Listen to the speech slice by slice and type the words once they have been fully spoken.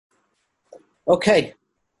Okay,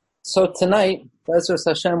 so tonight, Be'ezus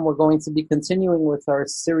Hashem, we're going to be continuing with our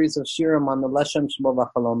series of shirim on the Leshem Shmo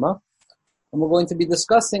V'Chaloma, and we're going to be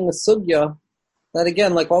discussing a sugya that,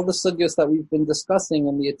 again, like all the sugyas that we've been discussing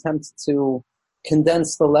in the attempt to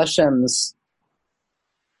condense the Leshem's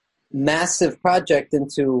massive project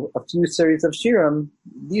into a few series of shirim,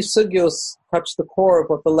 these sugyos touch the core of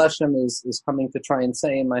what the Leshem is coming to try and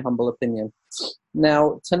say, in my humble opinion.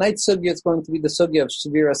 Now, tonight's sugya is going to be the sugya of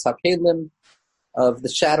Shviras HaKelim, of the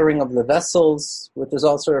shattering of the vessels, which is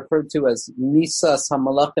also referred to as Misas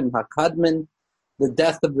HaMalachim HaKadmin, the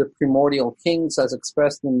death of the primordial kings, as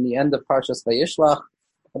expressed in the end of Parshas Vayishlach,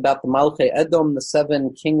 about the Malchei Edom, the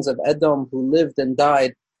 7 kings of Edom who lived and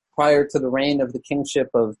died prior to the reign of the kingship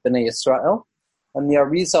of Bnei Yisrael. And the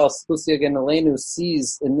Arizal Spusi Again Elenu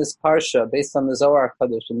sees in this Parsha, based on the Zohar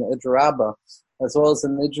Kadosh and the Idra Rabbah, as well as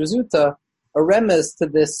in the Idra Zuta, a remez to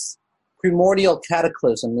this primordial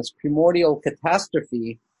cataclysm, this primordial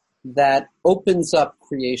catastrophe that opens up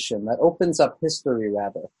creation, that opens up history,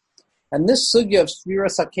 rather. And this sugya of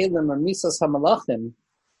Shviras HaKelim or Misas HaMalachim,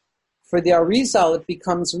 for the Arizal, it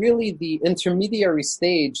becomes really the intermediary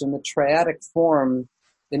stage in the triadic form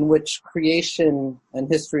in which creation and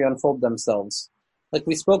history unfold themselves. Like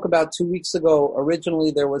we spoke about 2 weeks ago,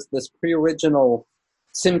 originally there was this pre-original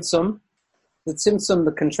Tzimtzum. The Tzimtzum,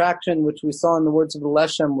 the contraction, which we saw in the words of the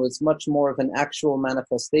Leshem, was much more of an actual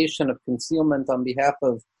manifestation of concealment on behalf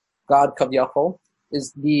of God, Kavyachol,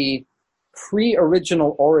 is the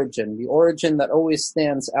pre-original origin, the origin that always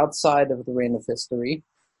stands outside of the reign of history,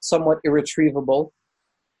 somewhat irretrievable,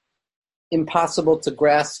 impossible to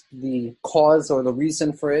grasp the cause or the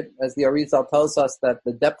reason for it, as the Arizal tells us that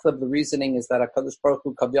the depth of the reasoning is that HaKadosh Baruch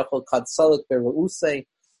Hu Kavyachol Kad Salat Be'Re'usei,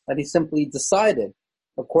 that he simply decided,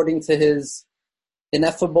 according to his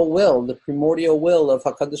ineffable will, the primordial will of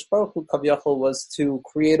HaKadosh Baruch Hu Kavyachol, was to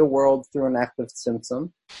create a world through an act of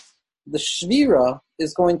tzimtzum. The Shvira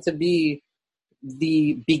is going to be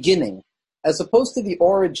the beginning, as opposed to the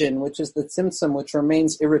origin, which is the tzimtzum, which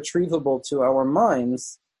remains irretrievable to our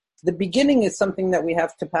minds. The beginning is something that we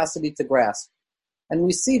have capacity to grasp. And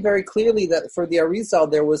we see very clearly that for the Arizal,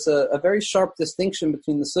 there was a very sharp distinction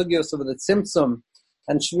between the sugyos of the tzimtzum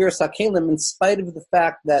and Shviras HaKelim, in spite of the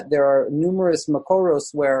fact that there are numerous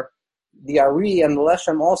makoros where the Ari and the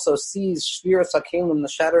Leshem also sees Shviras HaKelim, the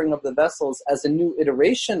shattering of the vessels, as a new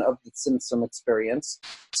iteration of the Tzimtzum experience,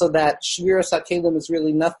 so that Shviras HaKelim is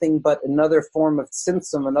really nothing but another form of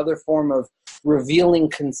Tzimtzum, another form of revealing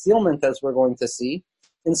concealment, as we're going to see.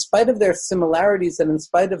 In spite of their similarities and in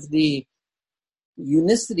spite of the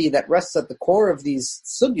unicity that rests at the core of these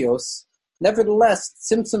sugyos, nevertheless,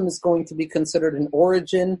 Tzimtzum is going to be considered an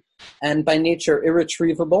origin and by nature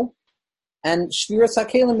irretrievable. And Shviras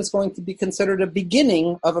HaKelim is going to be considered a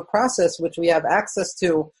beginning of a process which we have access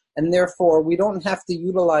to, and therefore we don't have to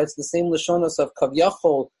utilize the same Lashonos of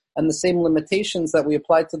Kavyachol and the same limitations that we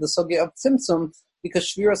apply to the Sugya of Tzimtzum,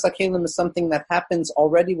 because Shviras HaKelim is something that happens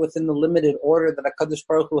already within the limited order that HaKadosh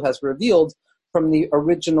Baruch Hu has revealed from the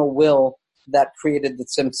original will that created the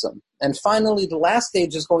Tzimtzum. And finally, the last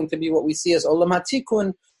stage is going to be what we see as Olam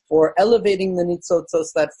HaTikun, or elevating the Nitzotzos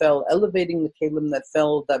that fell, elevating the Kelim that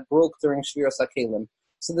fell, that broke during Shviras HaKelim.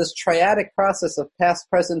 So this triadic process of past,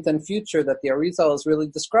 present, and future that the Arizal is really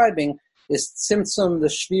describing is Tzimtzum, the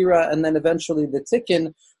Shvira, and then eventually the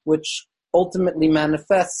Tikkun, which ultimately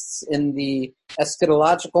manifests in the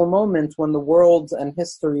eschatological moment when the world and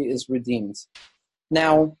history is redeemed.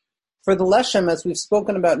 Now, for the Leshem, as we've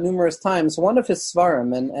spoken about numerous times, one of his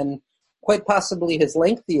Svarim, and quite possibly his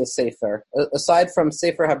lengthiest Sefer, aside from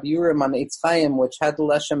Sefer HaBiurim on Eitz Chaim, which had the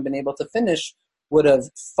Leshem been able to finish, would have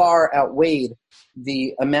far outweighed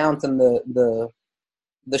the amount and the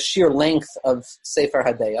sheer length of Sefer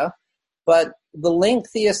Hadeya. But the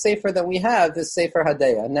lengthiest Sefer that we have is Sefer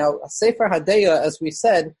Hadeya. Now, Sefer Hadeya, as we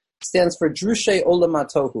said, stands for Drushei Olam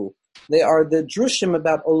HaTohu. They are the drushim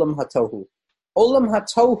about Olam HaTohu. Olam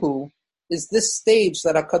HaTohu is this stage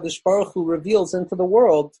that HaKadosh Baruch Hu reveals into the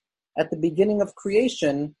world at the beginning of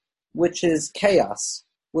creation, which is chaos,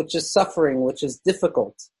 which is suffering, which is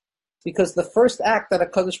difficult. Because the first act that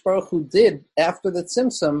HaKadosh Baruch Hu did after the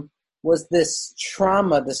Tzimtzum was this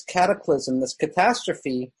trauma, this cataclysm, this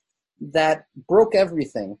catastrophe that broke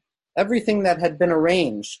everything. Everything that had been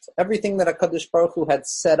arranged, everything that HaKadosh Baruch Hu had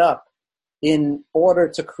set up in order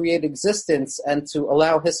to create existence and to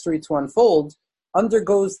allow history to unfold,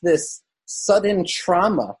 undergoes this sudden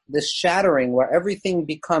trauma, this shattering where everything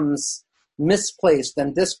becomes misplaced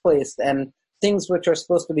and displaced, and things which are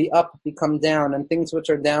supposed to be up become down, and things which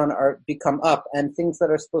are down become up, and things that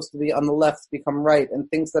are supposed to be on the left become right, and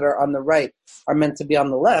things that are on the right are meant to be on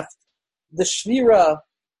the left. The Shvira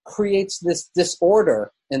creates this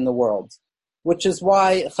disorder in the world, which is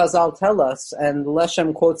why Chazal tell us, and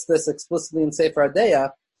Leshem quotes this explicitly in Sefer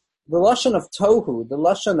Adeya, the lashon of tohu, the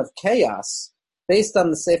lashon of chaos, based on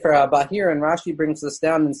the Sefer HaBahir, and Rashi brings this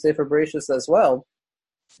down in Sefer Bereshis as well,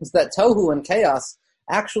 is that tohu and chaos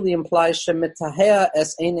actually implies shemitahea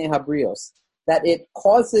es einei habrios, that it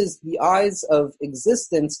causes the eyes of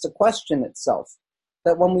existence to question itself.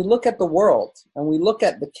 That when we look at the world, and we look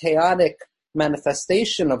at the chaotic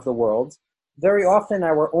manifestation of the world, very often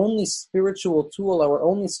our only spiritual tool, our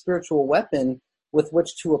only spiritual weapon with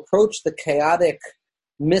which to approach the chaotic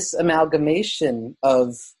misamalgamation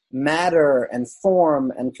of matter and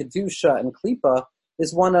form and kedusha and klipa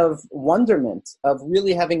is one of wonderment, of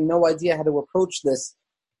really having no idea how to approach this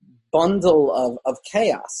bundle of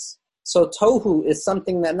chaos. So tohu is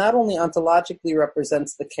something that not only ontologically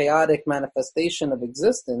represents the chaotic manifestation of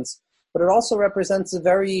existence, but it also represents a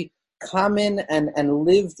very common and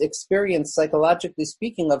lived experience, psychologically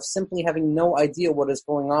speaking, of simply having no idea what is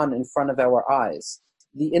going on in front of our eyes.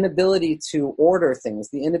 The inability to order things,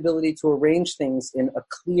 the inability to arrange things in a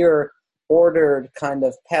clear, ordered kind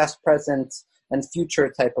of past, present, and future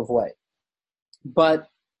type of way. But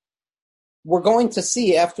we're going to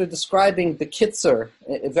see, after describing the Kitzer,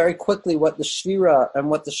 very quickly what the Shvira and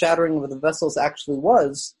what the shattering of the vessels actually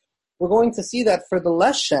was, we're going to see that for the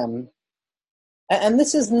Leshem, and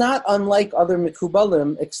this is not unlike other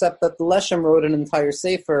Mikubalim, except that the Leshem wrote an entire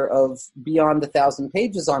sefer of beyond 1,000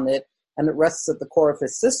 pages on it, and it rests at the core of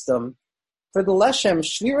his system. For the Leshem,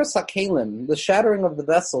 Shviras HaKelim, the shattering of the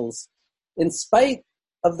vessels, in spite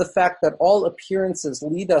of the fact that all appearances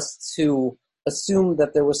lead us to assume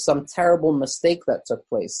that there was some terrible mistake that took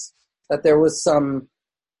place, that there was some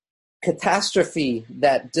catastrophe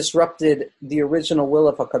that disrupted the original will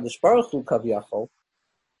of HaKadosh Baruch Hu, Kaviyachol.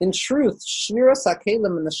 In truth, Shviras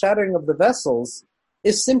HaKelim and the shattering of the vessels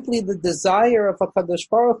is simply the desire of HaKadosh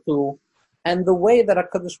Baruch Hu and the way that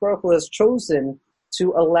HaKadosh Baruch Hu has chosen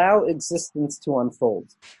to allow existence to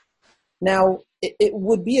unfold. Now, it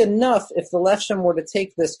would be enough if the Leshem were to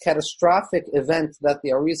take this catastrophic event that the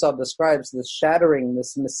Arizal describes, this shattering,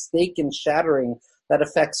 this mistaken shattering that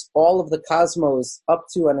affects all of the cosmos up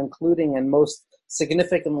to and including and most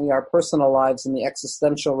significantly our personal lives in the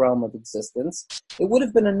existential realm of existence. It would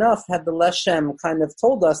have been enough had the Leshem kind of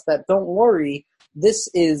told us that, don't worry, this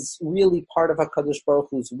is really part of HaKadosh Baruch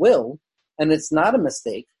Hu's will, and it's not a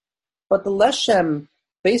mistake. But the Leshem,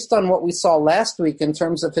 based on what we saw last week in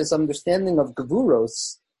terms of his understanding of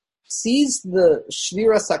Gevuros, sees the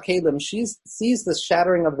Shviras HaKelim, sees the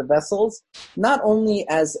shattering of the vessels, not only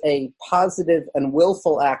as a positive and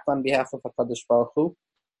willful act on behalf of HaKadosh Baruch Hu,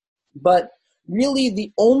 but really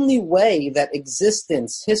the only way that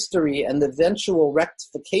existence, history, and the eventual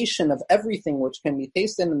rectification of everything which can be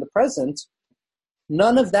tasted in the present,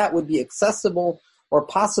 none of that would be accessible or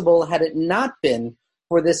possible had it not been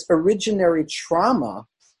for this originary trauma,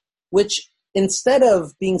 which instead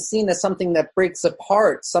of being seen as something that breaks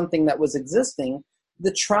apart something that was existing,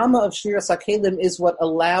 the trauma of Shviras HaKelim is what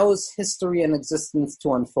allows history and existence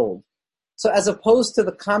to unfold. So as opposed to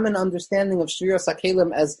the common understanding of Shviras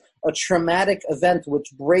HaKelim as a traumatic event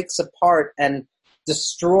which breaks apart and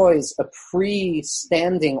destroys a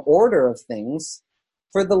pre-standing order of things,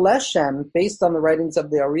 for the Leshem, based on the writings of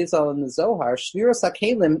the Arizal and the Zohar, Shviras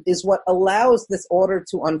HaKelim is what allows this order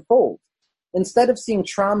to unfold. Instead of seeing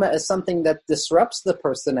trauma as something that disrupts the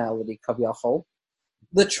personality, Kaviyachol,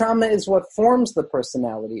 the trauma is what forms the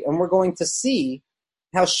personality. And we're going to see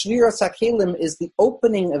how Shviras HaKelim is the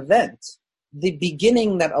opening event, the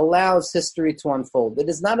beginning that allows history to unfold. It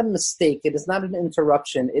is not a mistake. It is not an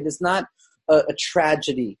interruption. It is not a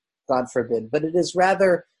tragedy, God forbid, but it is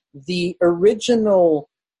rather the original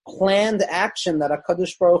planned action that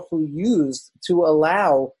HaKadosh Baruch Hu used to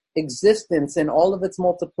allow existence in all of its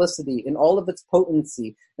multiplicity, in all of its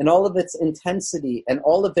potency, in all of its intensity, and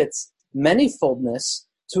all of its manifoldness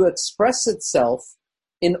to express itself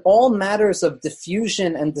in all matters of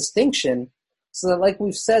diffusion and distinction, so that, like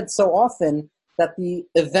we've said so often, that the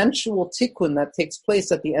eventual tikkun that takes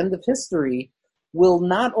place at the end of history will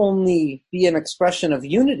not only be an expression of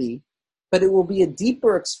unity, but it will be a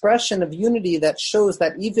deeper expression of unity that shows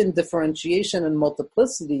that even differentiation and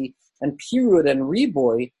multiplicity and pirud and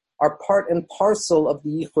riboy are part and parcel of the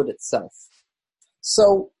yichud itself.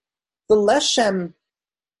 So the Leshem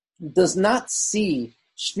does not see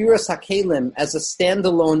Shviras HaKelim as a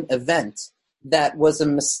standalone event that was a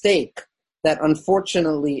mistake that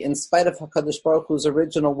unfortunately, in spite of HaKadosh Baruch Hu's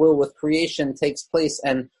original will with creation, takes place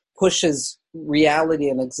and pushes reality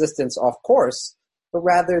and existence off course, but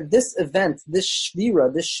rather this event, this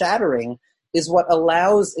shvira, this shattering, is what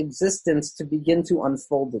allows existence to begin to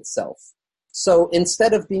unfold itself. So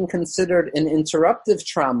instead of being considered an interruptive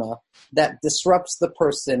trauma that disrupts the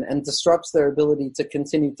person and disrupts their ability to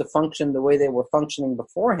continue to function the way they were functioning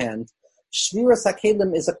beforehand, Shviras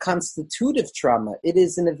HaKelim is a constitutive trauma. It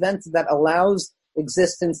is an event that allows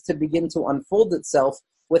existence to begin to unfold itself,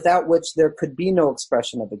 without which there could be no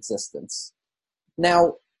expression of existence.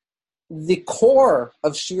 Now, the core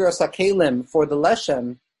of Shviras HaKelim for the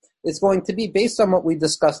Leshem is going to be based on what we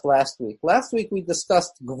discussed last week. Last week we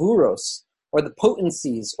discussed Gvuros, or the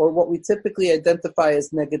potencies, or what we typically identify as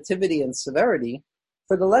negativity and severity.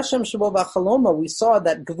 For the Leshem Shabo V'Chaloma, we saw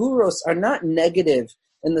that Gvuros are not negative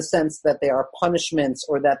in the sense that they are punishments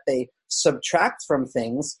or that they subtract from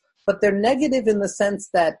things, but they're negative in the sense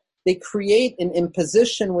that they create an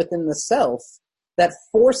imposition within the self that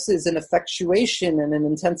forces an effectuation and an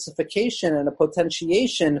intensification and a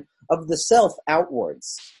potentiation of the self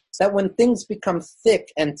outwards. That when things become thick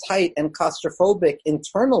and tight and claustrophobic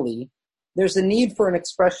internally, there's a need for an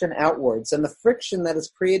expression outwards, and the friction that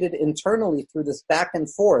is created internally through this back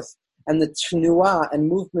and forth and the tnuah and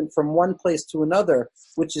movement from one place to another,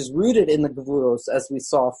 which is rooted in the Gvuros, as we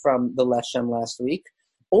saw from the Leshem last week,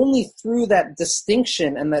 only through that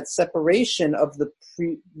distinction and that separation of the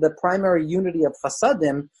primary unity of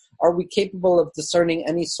Chasadim are we capable of discerning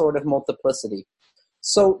any sort of multiplicity.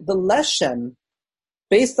 So the Leshem,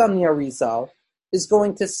 based on the Arizal, is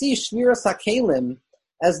going to see Shviras HaKelim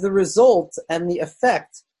as the result and the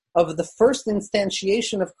effect of the first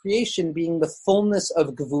instantiation of creation being the fullness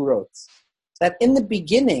of Gvurot. That in the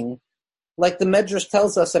beginning, like the Medrash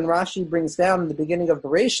tells us and Rashi brings down in the beginning of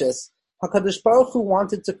Bereshis, HaKadosh Baruch Hu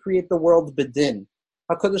wanted to create the world bedin.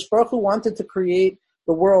 HaKadosh Baruch Hu wanted to create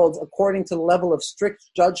the world according to the level of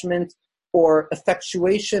strict judgment or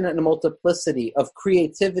effectuation and multiplicity, of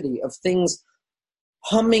creativity, of things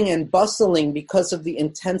humming and bustling because of the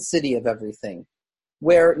intensity of everything,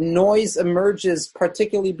 where noise emerges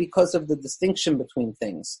particularly because of the distinction between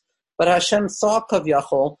things. But Hashem saw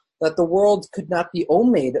Kavyachol that the world could not be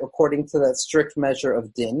omed according to that strict measure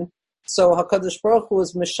of din. So HaKadosh Baruch Hu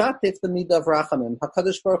was Meshatif the Midah of Rachamim.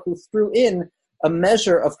 HaKadosh Baruch Hu threw in a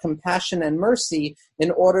measure of compassion and mercy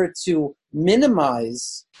in order to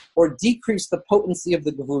minimize or decrease the potency of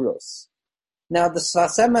the Gevuros. Now the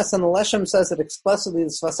Sfas Emes and the Leshem says it explicitly. The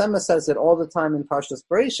Sfas Emes says it all the time in Parshas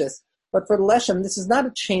Bereshis. But for the Leshem, this is not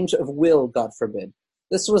a change of will, God forbid.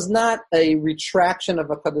 This was not a retraction of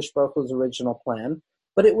HaKadosh Baruch Hu's original plan,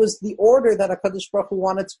 but it was the order that HaKadosh Baruch Hu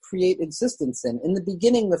wanted to create existence in. In the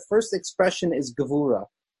beginning, the first expression is Gevura.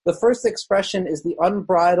 The first expression is the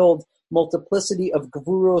unbridled multiplicity of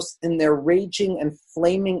Gevuros in their raging and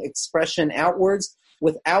flaming expression outwards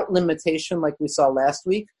without limitation, like we saw last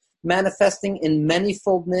week, manifesting in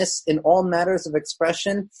manifoldness in all matters of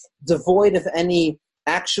expression, devoid of any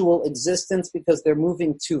actual existence because they're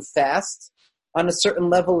moving too fast. On a certain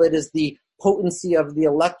level, it is the potency of the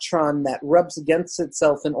electron that rubs against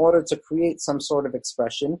itself in order to create some sort of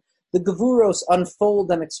expression. The Gevuros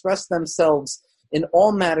unfold and express themselves in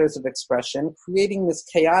all matters of expression, creating this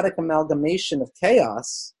chaotic amalgamation of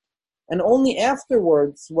chaos. And only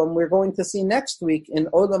afterwards, when we're going to see next week in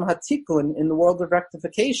Olam HaTikun, in the world of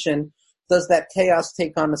rectification, does that chaos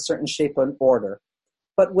take on a certain shape and order.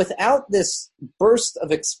 But without this burst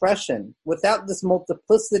of expression, without this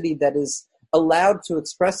multiplicity that is allowed to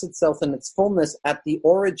express itself in its fullness at the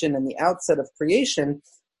origin and the outset of creation,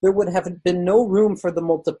 there would have been no room for the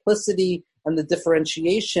multiplicity and the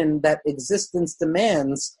differentiation that existence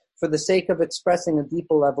demands for the sake of expressing a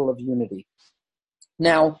deeper level of unity.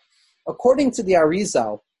 Now, according to the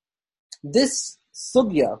Arizal, this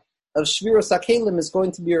sugya of Shviras HaKelim is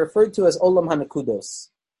going to be referred to as Olam HaNekudos.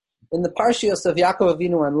 In the Parshios of Yaakov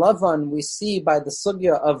Avinu and Lavan, we see by the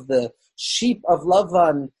sugya of the sheep of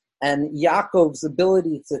Lavan and Yaakov's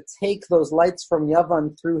ability to take those lights from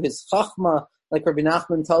Yavan through his chachma, like Rabbi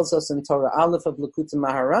Nachman tells us in Torah Aleph of Likutei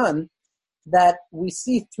Maharan, that we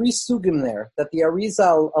see three sugim there, that the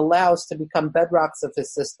Arizal allows to become bedrocks of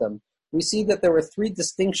his system. We see that there were three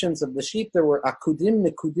distinctions of the sheep. There were akudim,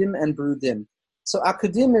 nekudim, and brudim. So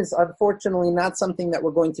akudim is unfortunately not something that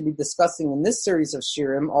we're going to be discussing in this series of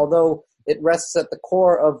shirim, although it rests at the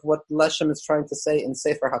core of what Leshem is trying to say in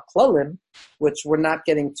Sefer HaKlalim, which we're not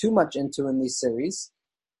getting too much into in these series.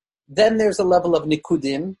 Then there's a level of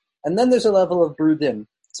nikudim, and then there's a level of brudim.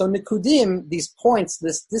 So nikudim, these points,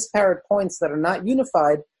 this disparate points that are not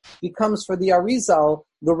unified, becomes for the Arizal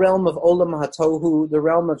the realm of Olam HaTohu, the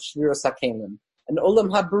realm of Shviras HaKelim. And Olam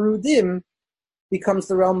HaBrudim becomes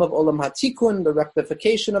the realm of Olam HaTikun, the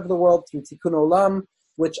rectification of the world through Tikkun Olam,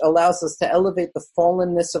 which allows us to elevate the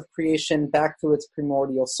fallenness of creation back to its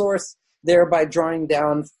primordial source. thereby drawing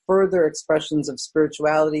down further expressions of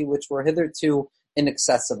spirituality which were hitherto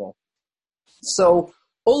inaccessible. So,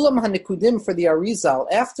 Olam HaNikudim for the Arizal,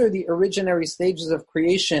 after the originary stages of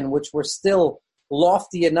creation, which were still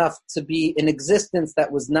lofty enough to be an existence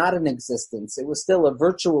that was not an existence, it was still a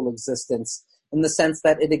virtual existence, in the sense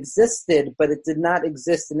that it existed, but it did not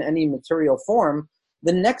exist in any material form.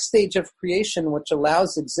 The next stage of creation, which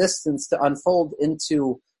allows existence to unfold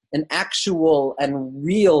into an actual and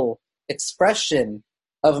real expression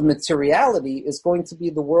of materiality, is going to be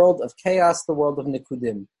the world of chaos, the world of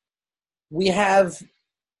Nikudim. We have,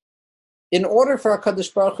 in order for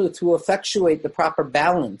HaKadosh Baruch Hu to effectuate the proper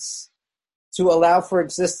balance, to allow for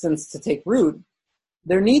existence to take root,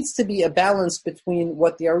 there needs to be a balance between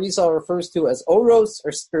what the Arizal refers to as oros,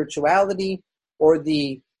 or spirituality, or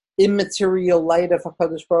the immaterial light of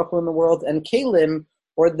HaKadosh Baruch Hu in the world, and kelim,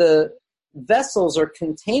 or the vessels or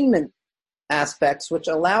containment aspects which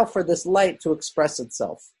allow for this light to express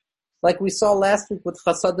itself. Like we saw last week with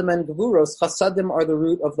chasadim and gevuros, chasadim are the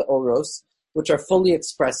root of the oros, which are fully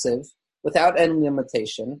expressive, without any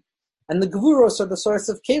limitation. And the gevuros are the source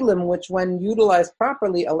of kelim, which when utilized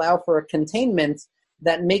properly allow for a containment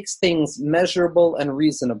that makes things measurable and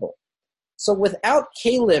reasonable. So without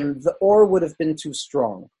kelim, the or would have been too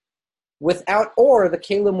strong. Without or, the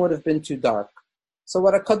kelim would have been too dark. So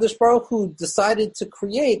what HaKadosh Baruch Hu decided to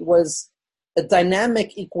create was a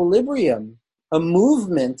dynamic equilibrium, a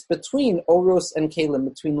movement between oros and kelim,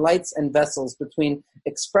 between lights and vessels, between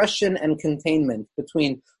expression and containment,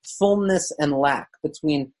 between fullness and lack,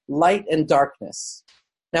 between light and darkness.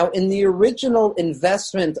 Now, in the original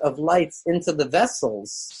investment of lights into the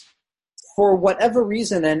vessels, for whatever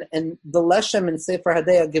reason, and the Leshem in Sefer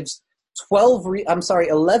Hadeya gives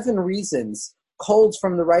 11 reasons culled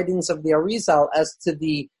from the writings of the Arizal as to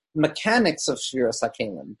the mechanics of Shviras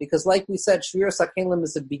HaKelim. Because like we said, Shviras HaKelim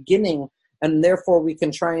is a beginning, and therefore we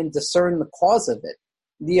can try and discern the cause of it.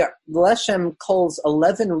 The Leshem culls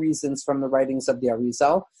 11 reasons from the writings of the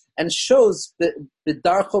Arizal, and shows the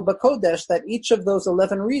Darcho B'Kodesh that each of those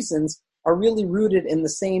 11 reasons are really rooted in the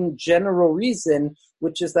same general reason,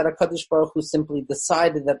 which is that HaKadosh Baruch Hu simply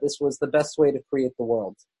decided that this was the best way to create the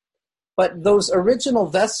world. But those original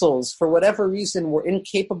vessels, for whatever reason, were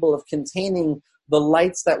incapable of containing the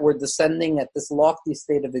lights that were descending at this lofty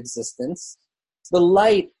state of existence. The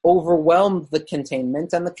light overwhelmed the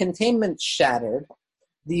containment, and the containment shattered.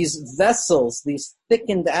 These vessels, these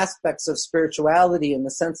thickened aspects of spirituality in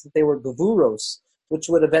the sense that they were gevuros, which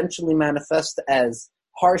would eventually manifest as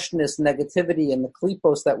harshness, negativity, and the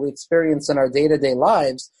klipos that we experience in our day-to-day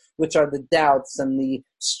lives, which are the doubts and the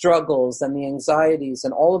struggles and the anxieties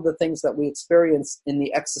and all of the things that we experience in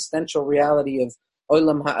the existential reality of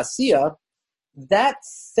Olam Ha'asiyah, that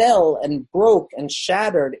fell and broke and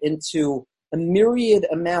shattered into a myriad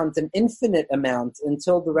amount, an infinite amount,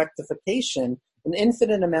 until the rectification, an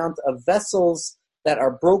infinite amount of vessels that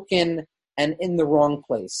are broken and in the wrong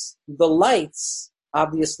place. The lights,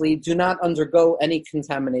 obviously, do not undergo any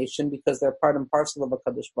contamination because they're part and parcel of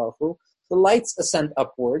HaKadosh Baruch Hu. The lights ascend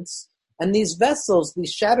upwards, and these vessels,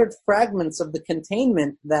 these shattered fragments of the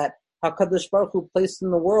containment that HaKadosh Baruch Hu placed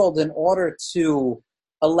in the world in order to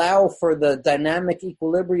allow for the dynamic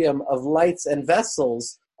equilibrium of lights and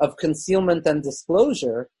vessels, of concealment and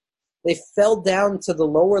disclosure, they fell down to the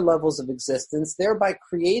lower levels of existence, thereby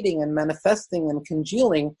creating and manifesting and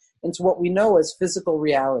congealing into what we know as physical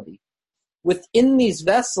reality. Within these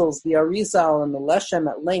vessels, the Arizal and the Leshem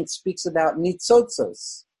at length speaks about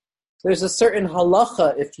nitzotzos. There's a certain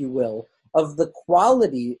halacha, if you will, of the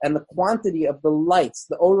quality and the quantity of the lights,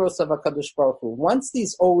 the oros of HaKadosh Baruch Hu. Once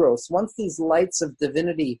these lights of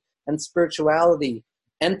divinity and spirituality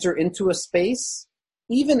enter into a space,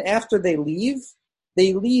 even after they leave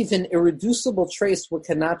an irreducible trace which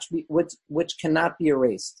cannot be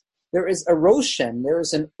erased. There is a roshem, there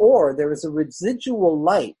is an or, there is a residual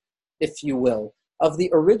light, if you will, of the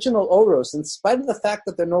original oros. In spite of the fact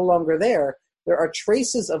that they're no longer there are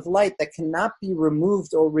traces of light that cannot be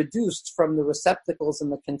removed or reduced from the receptacles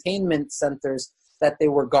and the containment centers that they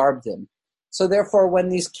were garbed in. So therefore, when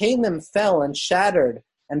these kelim fell and shattered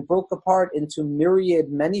and broke apart into myriad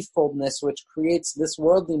manifoldness, which creates this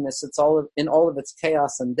worldliness, in all of its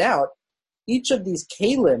chaos and doubt, each of these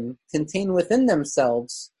kelim contain within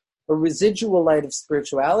themselves a residual light of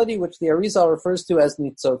spirituality, which the Arizal refers to as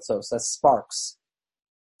nitzotzos, as sparks.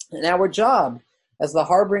 And our job, as the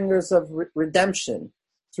harbingers of redemption,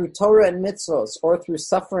 through Torah and mitzvos, or through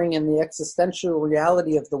suffering and the existential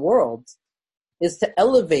reality of the world, is to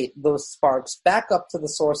elevate those sparks back up to the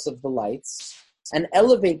source of the lights, and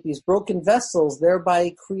elevate these broken vessels,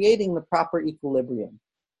 thereby creating the proper equilibrium.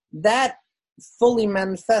 That fully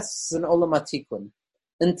manifests in Olam HaTikun.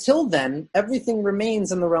 Until then, everything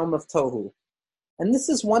remains in the realm of Tohu. And this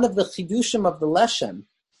is one of the chidushim of the Leshem,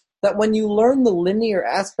 that when you learn the linear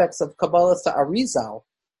aspects of Kabbalah Arizal,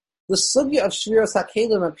 the sugya of Shviras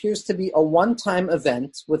HaKelim appears to be a one-time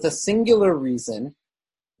event with a singular reason,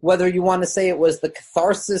 whether you want to say it was the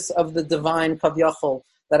catharsis of the divine Kavyachol,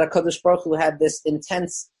 that HaKadosh Baruch Hu had this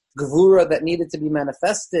intense gevura that needed to be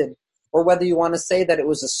manifested, or whether you want to say that it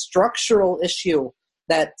was a structural issue,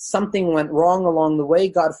 that something went wrong along the way,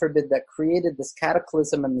 God forbid, that created this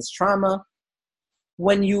cataclysm and this trauma.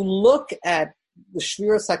 When you look at the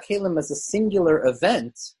Shviras HaKelim as a singular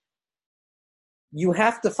event, you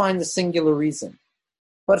have to find the singular reason.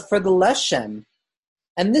 But for the Leshem,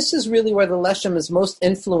 and this is really where the Leshem is most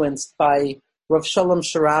influenced by Rav Shalom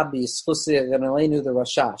Sharabi, Schusi Ganelenu, the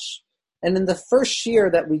Rashash. And in the first shir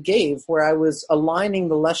that we gave, where I was aligning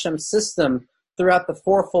the Leshem system throughout the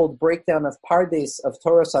fourfold breakdown of Pardes of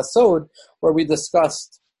Torah Sasod, where we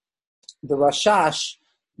discussed the Rashash,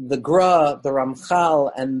 the Gra, the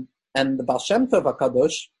Ramchal, and the Baal Shem Tov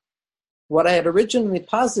HaKadosh, what I had originally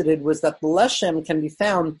posited was that the Leshem can be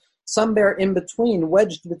found somewhere in between,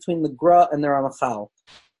 wedged between the Gra and the Ramchal.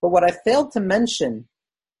 But what I failed to mention,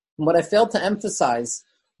 what I failed to emphasize,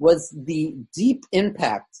 was the deep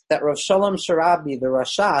impact that Rav Shalom Sharabi, the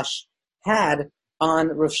Rashash, had on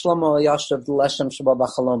Rav Shlomo Elyashiv, the Leshem Sheba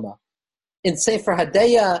B'Chaloma. In Sefer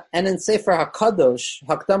Hadeya and in Sefer HaKadosh,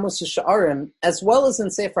 Hakdamus Sha'arim, as well as in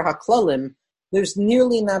Sefer HaKlalim, there's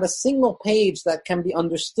nearly not a single page that can be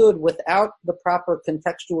understood without the proper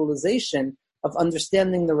contextualization of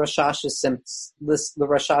understanding the Rashash's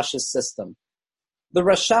system. The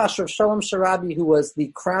Rashash of Shalom Sharabi, who was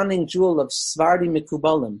the crowning jewel of Svardi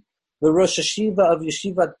Mikubalim, the Rosh Hashiva of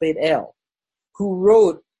Yeshivat Beit El, who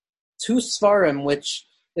wrote 2 Svarim, which,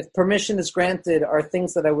 if permission is granted, are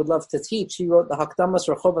things that I would love to teach. He wrote the Hakdamas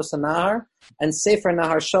Rechovas HaNahar and Sefer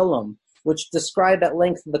Nahar Shalom, which describe at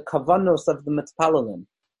length the kavanos of the Mitpalalim.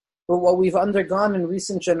 But what we've undergone in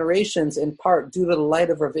recent generations, in part due to the light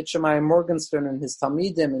of Rav Itchemai Morgenstern and his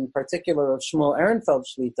Talmidim, in particular of Shmuel Ehrenfeld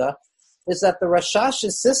Shlita, is that the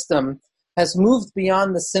Rashash's system has moved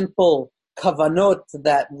beyond the simple kavanot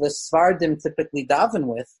that the Svardim typically daven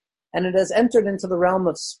with, and it has entered into the realm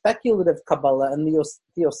of speculative Kabbalah and the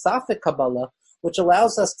Theosophic Kabbalah, which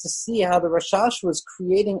allows us to see how the Rashash was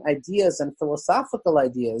creating ideas and philosophical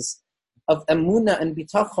ideas of emunah and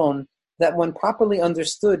bitachon that, when properly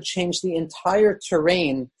understood, change the entire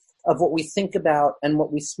terrain of what we think about and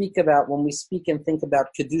what we speak about when we speak and think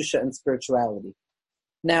about kedusha and spirituality.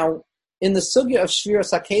 Now, in the sugya of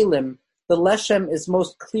Shviras HaKelim, the Leshem is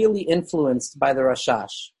most clearly influenced by the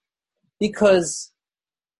Rashash, because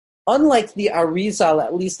unlike the Arizal,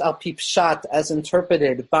 at least al pi pshat, as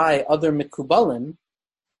interpreted by other Mikubalim,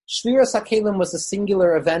 Shviras HaKelim was a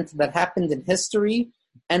singular event that happened in history,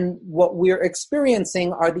 and what we're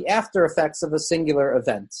experiencing are the after effects of a singular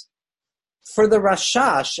event. For the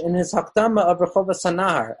Rashash, in his Hakdama of Rechovas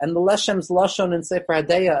HaNahar, and the Leshem's Lashon in Sefer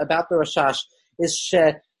Hadeya about the Rashash, is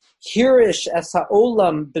hirish es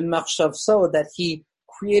ha'olam b'machshav, so that he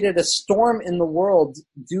created a storm in the world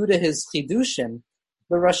due to his chidushim.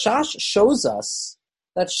 The Rashash shows us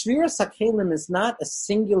that Shviras HaKelim is not a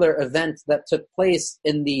singular event that took place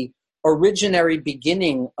in the originary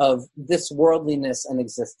beginning of this worldliness and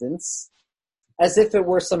existence, as if it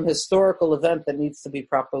were some historical event that needs to be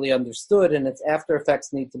properly understood and its after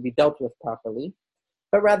effects need to be dealt with properly.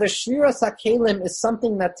 But rather, Shviras HaKelim is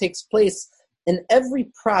something that takes place in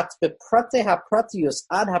every prat, beprate ha-pratius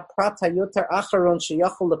ad ha-prat ha-yoter acharon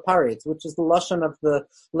sheyachol leparet, which is the lashon of the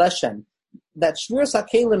Leshem. That Shviras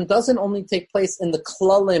HaKelim doesn't only take place in the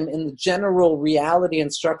klalim, in the general reality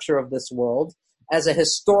and structure of this world, as a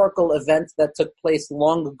historical event that took place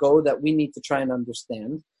long ago that we need to try and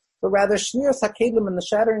understand, but rather Shviras HaKelim and the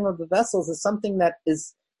shattering of the vessels is something that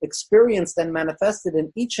is experienced and manifested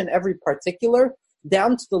in each and every particular,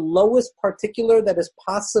 down to the lowest particular that is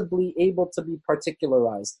possibly able to be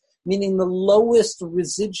particularized, meaning the lowest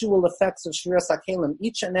residual effects of Shviras HaKelim.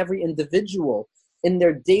 Each and every individual in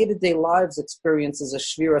their day-to-day lives experiences a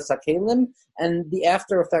Shviras HaKelim and the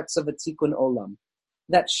after effects of a Tikkun Olam.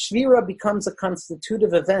 That Shvira becomes a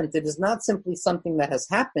constitutive event. It is not simply something that has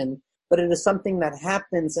happened, but it is something that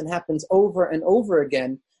happens and happens over and over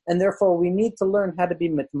again, and therefore we need to learn how to be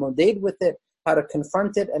mitmoded with it, how to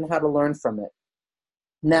confront it, and how to learn from it.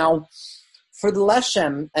 Now, for the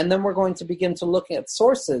Leshem, and then we're going to begin to look at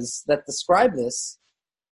sources that describe this,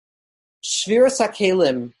 Shviras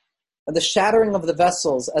HaKelim, the shattering of the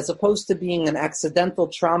vessels, as opposed to being an accidental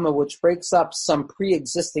trauma which breaks up some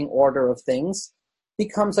pre-existing order of things,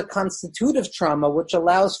 becomes a constitutive trauma which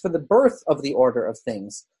allows for the birth of the order of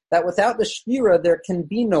things. That without the shvira, there can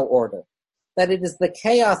be no order. That it is the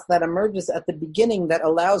chaos that emerges at the beginning that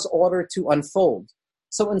allows order to unfold.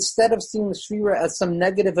 So instead of seeing the shvira as some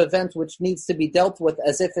negative event which needs to be dealt with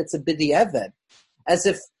as if it's a b'di'evet, as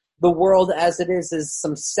if the world as it is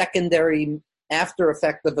some secondary after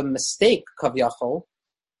effect of a mistake, kavyachol,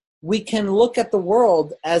 we can look at the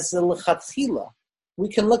world as a lechatchila. We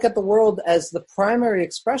can look at the world as the primary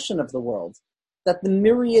expression of the world, that the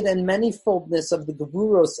myriad and manifoldness of the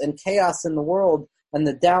gevuros and chaos in the world and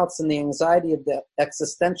the doubts and the anxiety of the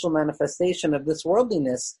existential manifestation of this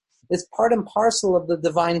worldliness is part and parcel of the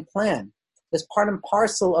divine plan, is part and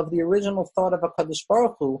parcel of the original thought of HaKadosh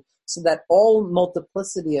Baruch Hu, so that all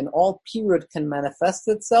multiplicity and all period can manifest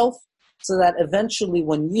itself, so that eventually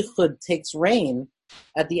when Yichud takes reign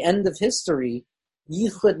at the end of history,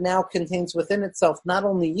 Yichud now contains within itself not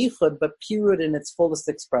only Yichud, but period in its fullest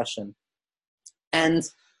expression. And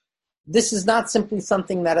this is not simply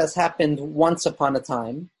something that has happened once upon a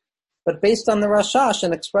time, but based on the Rashash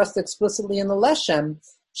and expressed explicitly in the Leshem,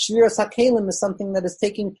 Shviras HaKelim is something that is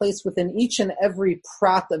taking place within each and every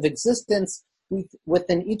prat of existence,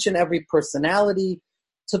 within each and every personality,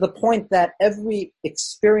 to the point that every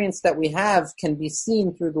experience that we have can be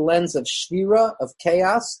seen through the lens of Shvira, of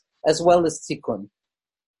chaos, as well as Tikkun.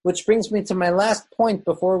 Which brings me to my last point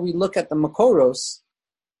before we look at the Makoros.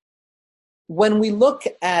 When we look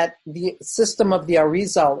at the system of the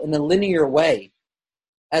Arizal in a linear way,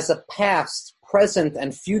 as a past, present,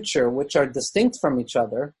 and future which are distinct from each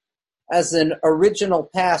other, as an original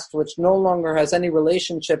past which no longer has any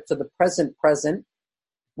relationship to the present,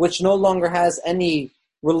 which no longer has any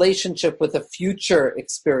relationship with a future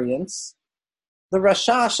experience, the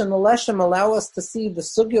Rashash and the Leshem allow us to see the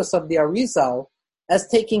sugyos of the Arizal as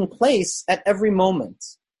taking place at every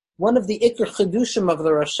moment. One of the Ikr Chidushim of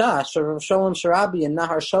the Rashash, of Rav Sholem Sharabi and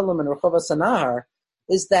Nahar Sholem and Rechovas Nahar,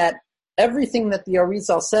 is that everything that the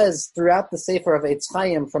Arizal says throughout the Sefer of Eitz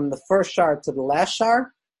Chaim, from the first shar to the last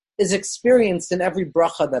shar, is experienced in every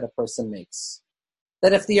bracha that a person makes.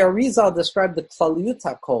 That if the Arizal described the Klaliyut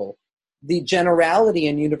HaKol, the generality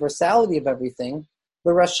and universality of everything,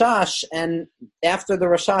 the Rashash, and after the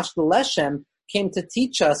Rashash, the Leshem, came to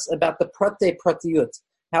teach us about the Prate Pratiyut,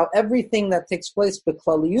 how everything that takes place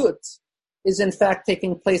b'klaliyut is in fact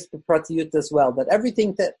taking place b'pratiyut as well, that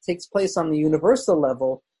everything that takes place on the universal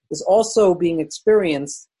level is also being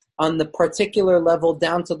experienced on the particular level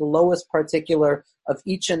down to the lowest particular of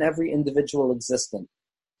each and every individual existent.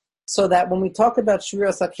 So that when we talk about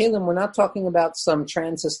Shviras HaKelim, we're not talking about some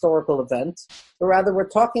trans-historical event, but rather we're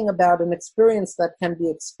talking about an experience that can be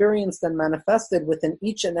experienced and manifested within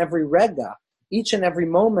each and every rega, each and every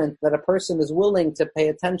moment that a person is willing to pay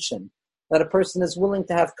attention, that a person is willing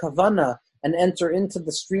to have kavana and enter into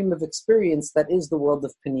the stream of experience that is the world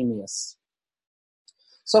of Panemius.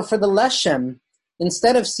 So for the Leshem,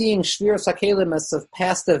 instead of seeing Shviras HaKelim as a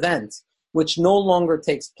past event, which no longer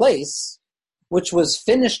takes place, which was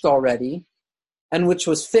finished already, and which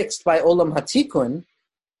was fixed by Olam HaTikun,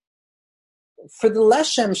 for the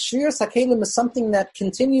Leshem, Shviras HaKelim is something that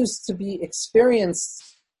continues to be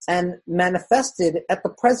experienced and manifested at the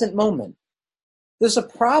present moment. There's a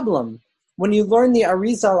problem when you learn the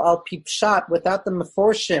Arizal al Pipshat without the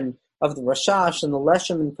Meforshim of the Rashash and the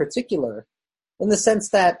Leshem in particular, in the sense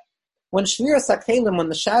that when Shviras HaKelim, when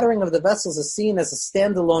the shattering of the vessels is seen as a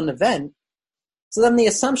standalone event, so then the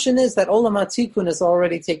assumption is that Olam HaTikun has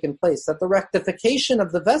already taken place, that the rectification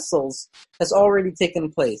of the vessels has already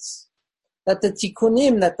taken place, that the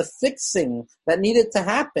tikkunim, that the fixing that needed to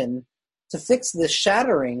happen to fix this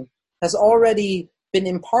shattering has already been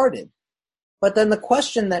imparted. But then the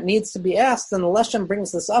question that needs to be asked, and the Leshem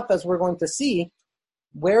brings this up as we're going to see,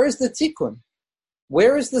 where is the tikkun?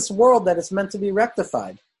 Where is this world that is meant to be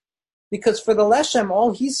rectified? Because for the Leshem,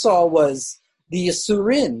 all he saw was the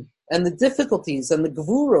Yisurin, and the difficulties, and the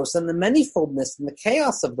Gvuros, and the manifoldness, and the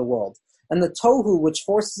chaos of the world, and the Tohu, which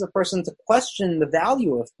forces a person to question the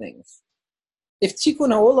value of things. If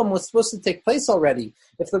Tikkun HaOlam was supposed to take place already,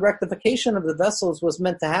 if the rectification of the vessels was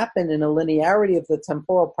meant to happen in a linearity of the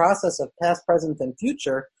temporal process of past, present, and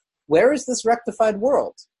future, where is this rectified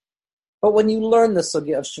world? But when you learn the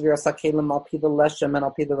sugya of Shviras HaKelim al pi the Leshem and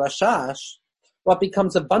al pi the Rashash, what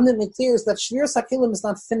becomes abundantly clear is that Shviras HaKelim is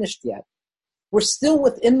not finished yet. We're still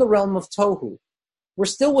within the realm of Tohu. We're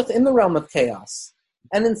still within the realm of chaos.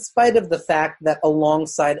 And in spite of the fact that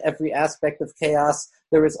alongside every aspect of chaos,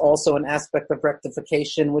 there is also an aspect of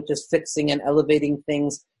rectification, which is fixing and elevating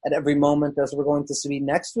things at every moment, as we're going to see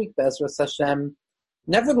next week, Be'ezras Hashem.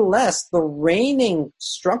 Nevertheless, the reigning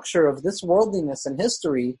structure of this worldliness and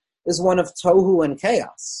history is one of tohu and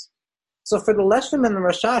chaos. So for the Leshem and the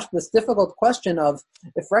Rashash, this difficult question of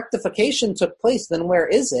if rectification took place, then where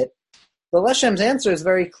is it? The Leshem's answer is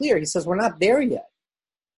very clear. He says, we're not there yet.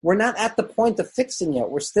 We're not at the point of fixing yet.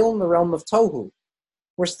 We're still in the realm of tohu.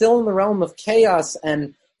 We're still in the realm of chaos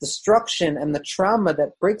and destruction and the trauma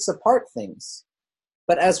that breaks apart things.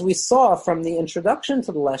 But as we saw from the introduction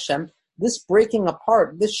to the Leshem, this breaking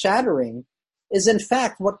apart, this shattering, is in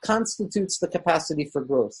fact what constitutes the capacity for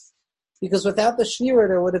growth. Because without the Shira,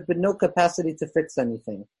 there would have been no capacity to fix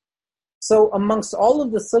anything. So amongst all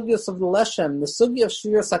of the sugyos of the Leshem, the sugya of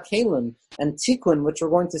Shira Sakelim and Tikkun, which we're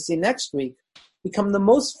going to see next week, become the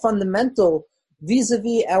most fundamental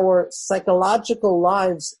vis-a-vis our psychological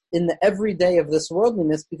lives in the everyday of this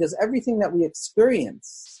worldliness, because everything that we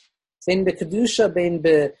experience, bein bekedusha, bein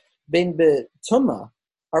betuma,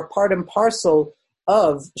 are part and parcel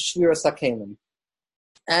of Shira Sakelim.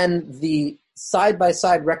 And the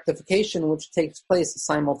side-by-side rectification which takes place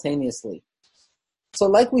simultaneously. So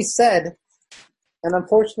like we said, and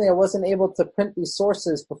unfortunately I wasn't able to print these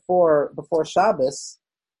sources before Shabbos,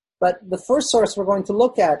 but the first source we're going to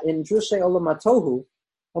look at in Drushay Olam HaTohu,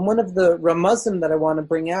 and one of the ramazim that I want to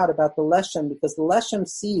bring out about the Leshem, because the Leshem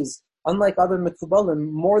sees, unlike other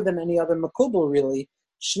Mekubalim, more than any other Mekubal really,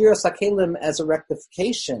 Shira Sakelim as a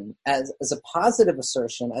rectification, as a positive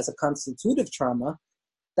assertion, as a constitutive trauma,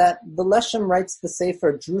 that the Leshem writes the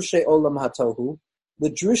Sefer Drushay Olam HaTohu, the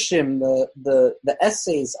Drushim, the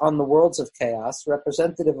essays on the worlds of chaos,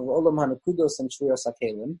 representative of Olam HaNekudos and Shira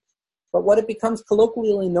Sakelim, but what it becomes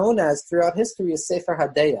colloquially known as throughout history is Sefer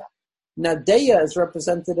Hadeya. Now, Deya is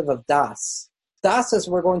representative of Das. Das, as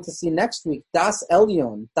we're going to see next week, Das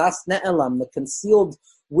Elyon, Das Ne'elam, the concealed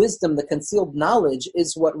wisdom, the concealed knowledge,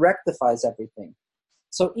 is what rectifies everything.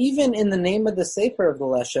 So even in the name of the Sefer of the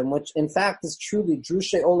Leshem, which in fact is truly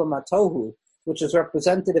Drushay Olam HaTohu, which is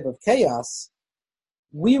representative of chaos,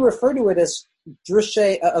 we refer to it as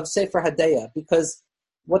Drushay of Sefer Hadeya, because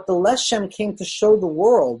what the Leshem came to show the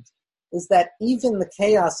world is that even the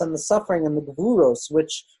chaos and the suffering and the gvuros,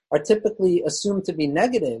 which are typically assumed to be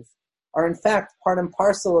negative, are in fact part and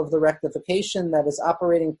parcel of the rectification that is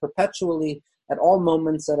operating perpetually at all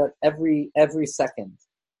moments and at every second.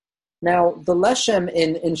 Now, the Leshem,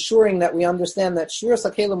 in ensuring that we understand that Shira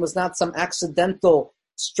Sakelim was not some accidental,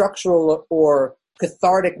 structural, or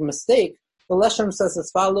cathartic mistake, the Leshem says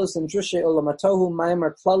as follows in Drushay Olam HaTohu,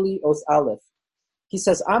 Ma'amar Klali Os Aleph. He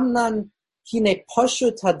says, Amnan Hine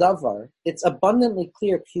Pashut Hadavar, it's abundantly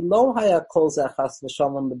clear, Ki lo haya kol zeh chas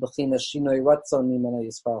v'shalom b'bechina shinoi ratzon mimeno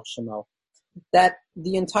yisparach shemo, that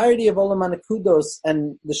the entirety of Olam HaNekudos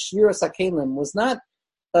and the Shira Sakelim was not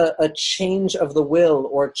a change of the will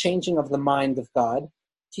or changing of the mind of God,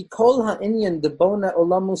 Ki kol ha'inyan debona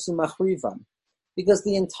olamus umachrivan, because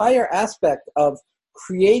the entire aspect of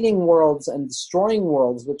creating worlds and destroying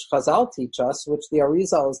worlds, which Chazal teach us, which the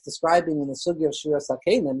Arizal is describing in the Sugya of Shira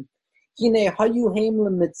Sakelim, Hine hayu heim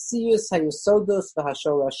lemitzius hayosodos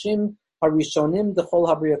v'hashorashim harishonim d'chol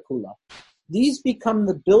habriya kula. These become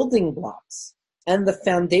the building blocks and the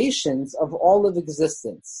foundations of all of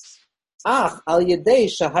existence. Ach al yedei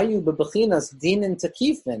shahayu bebechinas dinin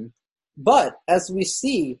takifin. But as we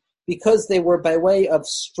see, because they were by way of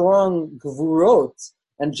strong gvurot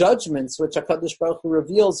and judgments which HaKadosh Baruch Hu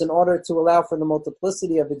reveals in order to allow for the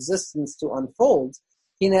multiplicity of existence to unfold,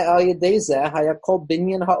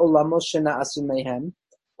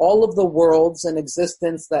 all of the worlds and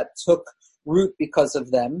existence that took root because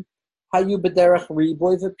of them, they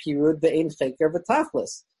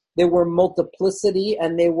were multiplicity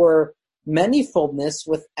and they were manifoldness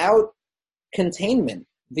without containment.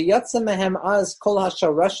 But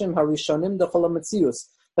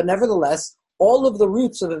nevertheless, all of the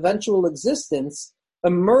roots of eventual existence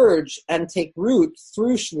emerge and take root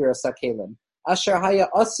through Shvira Sakelim. Asher haya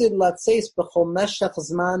asid latzeis b'chol meshach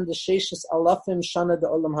zman d'sheishes alafim shana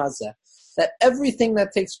de'olam hazeh. That everything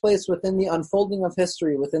that takes place within the unfolding of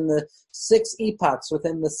history, within the 6 epochs,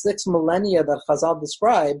 within the 6 millennia that Chazal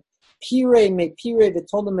describe, pire me pire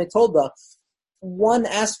v'tolda me tolda, one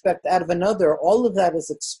aspect out of another, all of that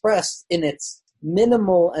is expressed in its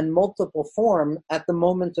minimal and multiple form at the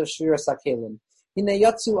moment of Shvira Sakelim. Hine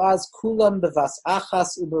yatsu az kulam bevas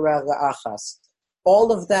achas uberaga achas.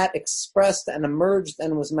 All of that expressed and emerged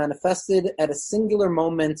and was manifested at a singular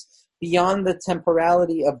moment beyond the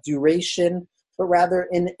temporality of duration, but rather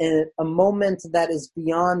in a moment that is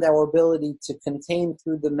beyond our ability to contain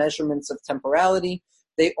through the measurements of temporality.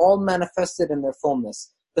 They all manifested in their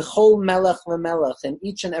fullness. The whole melech v'melech, in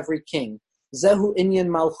each and every king. Zehu inyan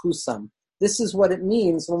malchusam. This is what it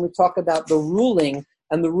means when we talk about the ruling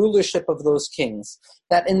and the rulership of those kings.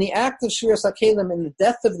 That in the act of Shviras HaKelim, in the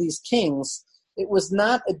death of these kings, it was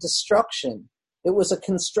not a destruction. It was a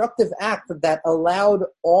constructive act that allowed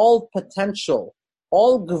all potential,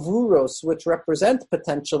 all gevuros, which represent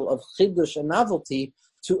potential of chidush and novelty,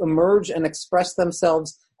 to emerge and express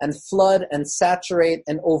themselves and flood and saturate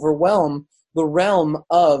and overwhelm the realm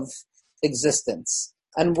of existence.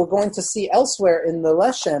 And we're going to see elsewhere in the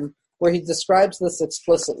Leshem where he describes this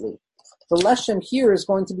explicitly. The Leshem here is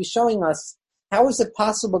going to be showing us how is it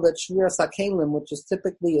possible that Shviras HaKelim, which is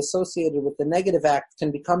typically associated with the negative act,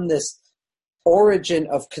 can become this origin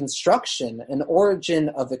of construction, an origin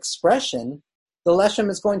of expression. The Leshem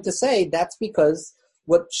is going to say that's because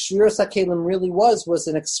what Shviras HaKelim really was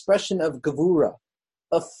an expression of Gevura,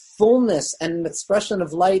 a fullness and an expression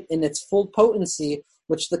of light in its full potency,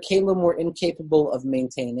 which the Kelim were incapable of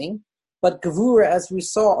maintaining. But Gevura, as we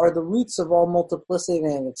saw, are the roots of all multiplicity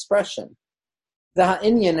and expression. The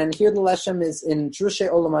Ha'inyan, and here the Leshem is in Drushe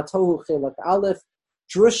Olam HaTohu Chelak Aleph,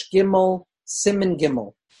 Drush Gimel, Siman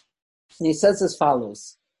Gimel. And he says as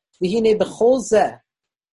follows, V'hine b'chol zeh,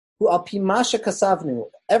 hu al pi ma shekasavnu,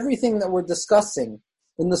 everything that we're discussing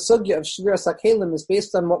in the sugya of Shviras HaKelim is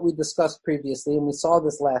based on what we discussed previously, and we saw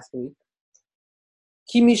this last week.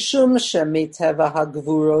 Ki mishum shemiteva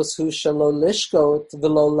hagvuros hu shelo lishkot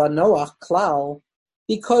v'lo lanoach klal,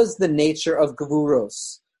 because the nature of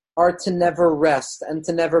gvuros are to never rest and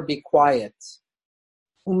to never be quiet.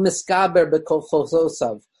 Umiskaber b'kol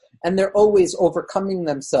chososav, and they're always overcoming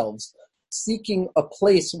themselves, seeking a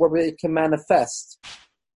place where they can manifest.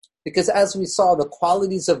 Because as we saw, the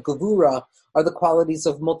qualities of Gevura are the qualities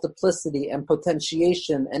of multiplicity and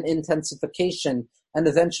potentiation and intensification and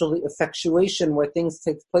eventually effectuation where things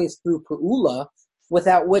take place through Pe'ula,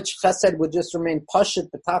 without which Chesed would just remain Pashit,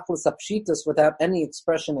 B'tachlis, Apshitas, without any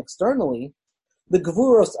expression externally. The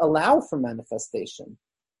Gevuros allow for manifestation.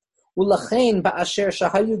 Ulachein ba'asher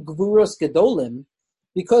shahayu Gevuros gedolim,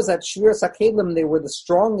 because at Shviras HaKelim they were the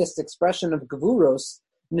strongest expression of Gevuros,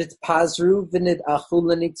 nitpazru v'nidachu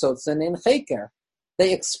l'nitzotzen in cheker.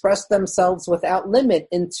 They expressed themselves without limit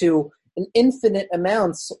into an infinite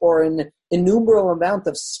amounts or an innumerable amount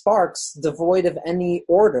of sparks devoid of any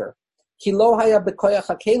order. Ki lo haya b'koyach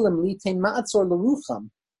HaKelim litein ma'atzor l'rucham.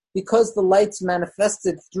 Because the lights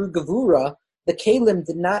manifested through Gevura, the Kelim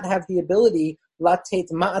did not have the ability latet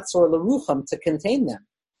ma'atzor l'rucham to contain them.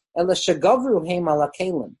 Ela shegavru heim ala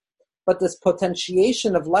Kelim. But this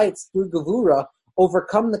potentiation of lights through Gevura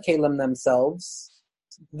overcome the Kelim themselves.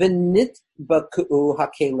 V'nit baku'u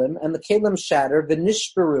hakelim, and the Kelim shatter.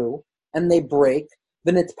 V'nishberu, and they break.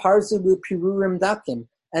 V'nit parzu pirurim dakim,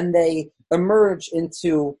 and they emerge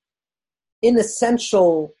into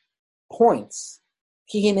inessential points.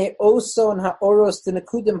 Kihine oson ha'oros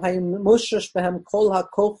dinekudim haymushash behem kol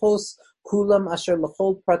hakochos kulam asher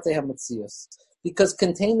lechol prate hametzius. Because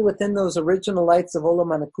contained within those original lights of Olam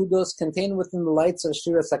HaNekudos, contained within the lights of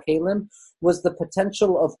Shviras HaKelim, was the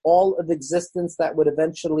potential of all of existence that would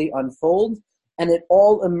eventually unfold, and it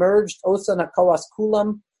all emerged, Osan HaKawas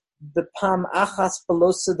Kulam, B'pam Achas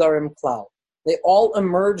B'lo Sidarim Klal. They all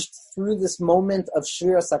emerged through this moment of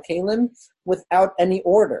Shviras HaKelim without any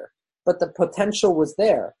order, but the potential was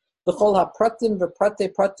there. B'chol HaPratim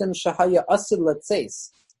V'prate Pratim Shahaya Asid Letzeis.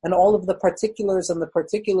 And all of the particulars and the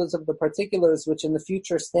particulars of the particulars, which in the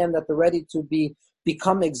future stand at the ready to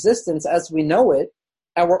become existence as we know it,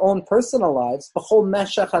 our own personal lives,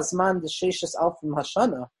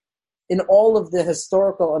 in all of the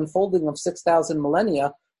historical unfolding of 6,000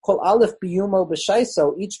 millennia, kol aleph biyumo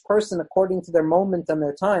b'shaiso, each person according to their moment and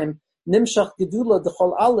their time, nimshach gedula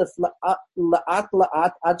d'chol aleph la'at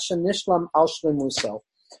la'at ad shenishlam al shlemuso.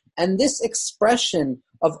 And this expression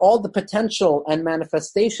of all the potential and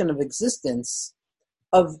manifestation of existence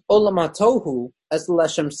of Olam HaTohu, as the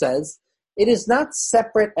Leshem says, it is not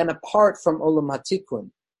separate and apart from Olam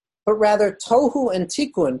HaTikun, but rather Tohu and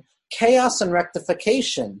Tikun, chaos and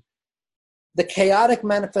rectification, the chaotic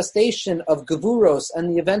manifestation of Gevuros and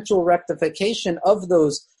the eventual rectification of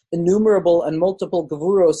those innumerable and multiple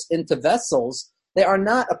Gevuros into vessels, they are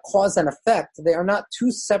not a cause and effect. They are not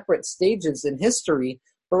two separate stages in history,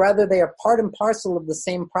 but rather they are part and parcel of the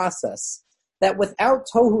same process. That without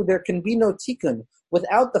Tohu there can be no Tikkun.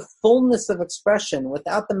 Without the fullness of expression,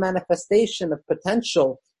 without the manifestation of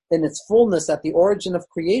potential in its fullness at the origin of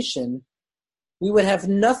creation, we would have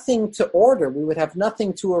nothing to order. We would have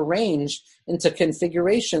nothing to arrange into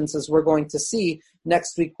configurations, as we're going to see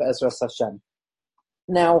next week, Be'ezras Hashem.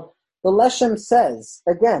 Now, the Leshem says,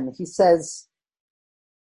 again, he says,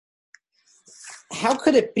 how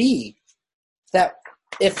could it be that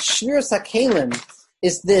if Shviras HaKelim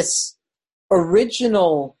is this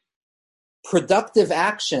original productive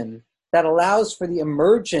action that allows for the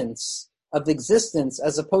emergence of existence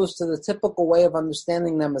as opposed to the typical way of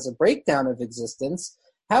understanding them as a breakdown of existence,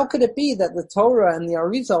 how could it be that the Torah and the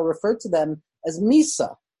Arizal refer to them as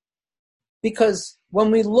Misa? Because when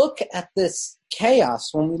we look at this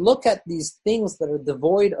chaos, when we look at these things that are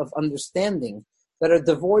devoid of understanding, that are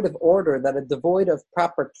devoid of order, that are devoid of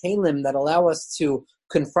proper kalim that allow us to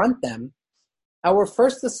confront them, our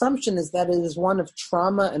first assumption is that it is one of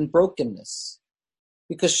trauma and brokenness.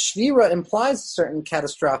 Because Shvira implies a certain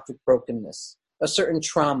catastrophic brokenness, a certain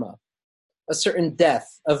trauma, a certain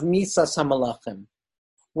death of Misas HaMalachim,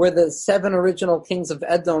 where the 7 original kings of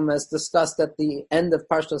Edom, as discussed at the end of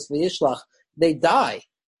Parshas Vayishlach, they die.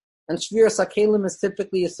 And Shviras HaKelim is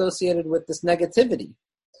typically associated with this negativity.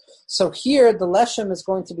 So here, the Leshem is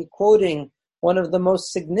going to be quoting one of the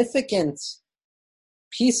most significant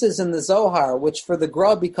pieces in the Zohar, which for the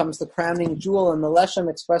Gra becomes the crowning jewel, and the Leshem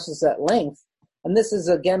expresses at length. And this is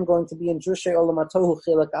again going to be in Drushay Olamatohu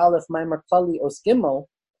Chilak Aleph Maimar Klali Os Gimel.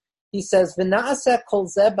 He says, "V'na'aseh kol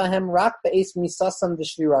zeh bahem rak be'es misasam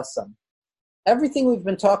v'shvirasam." Everything we've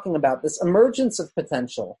been talking about, this emergence of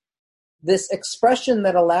potential, this expression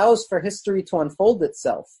that allows for history to unfold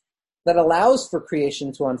itself, that allows for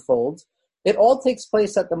creation to unfold, it all takes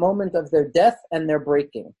place at the moment of their death and their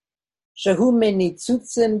breaking. Shehu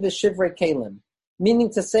menitzutzin v'shivrei kelim.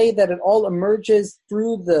 Meaning to say that it all emerges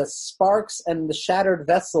through the sparks and the shattered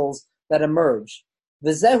vessels that emerge.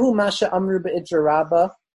 V'zehu masha amru be'idra Rabbah,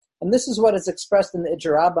 and this is what is expressed in the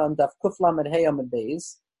Idra Rabbah on Daf Kuf Lamed Hey Amud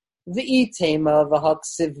Beis. V'i tema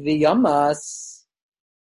v'haksiv v'yamas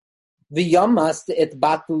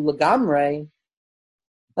de'itbatu legamrei.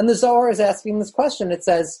 And the Zohar is asking this question. It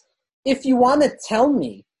says, if you want to tell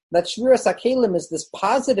me that Shviras HaKelim is this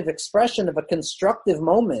positive expression of a constructive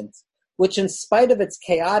moment, which in spite of its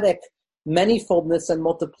chaotic manifoldness and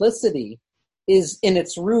multiplicity is in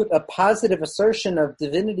its root a positive assertion of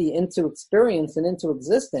divinity into experience and into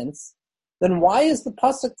existence, then why is the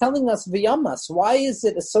Pasuk telling us V'yamas? Why is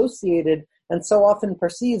it associated and so often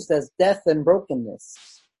perceived as death and brokenness?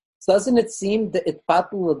 Doesn't it seem that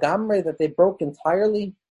itbatu legamre, that they broke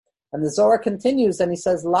entirely? And the Zohar continues and he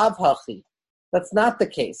says, Lav hachi. That's not the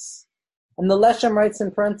case. And the Leshem writes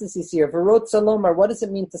in parentheses here, V'rot Salomar, what does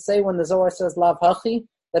it mean to say when the Zohar says Lav hachi,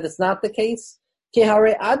 that it's not the case?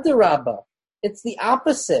 Kehare adarabba. It's the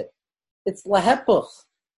opposite. It's lahepuch.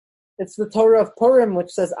 It's the Torah of Purim,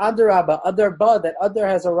 which says adarabba, adarba, that adar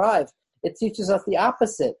has arrived. It teaches us the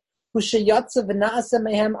opposite. Hushayatza v'na'asa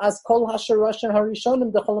mehem as kol hasharashim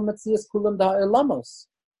harishonim d'cholam matzias kulam da'ilamos.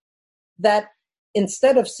 That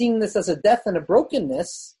instead of seeing this as a death and a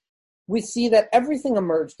brokenness, we see that everything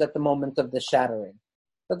emerged at the moment of the shattering.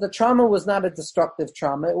 That the trauma was not a destructive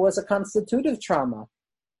trauma, it was a constitutive trauma.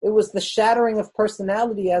 It was the shattering of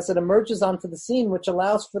personality as it emerges onto the scene, which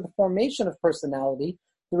allows for the formation of personality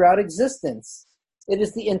throughout existence. It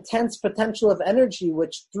is the intense potential of energy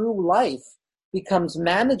which through life becomes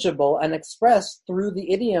manageable and expressed through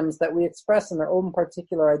the idioms that we express in our own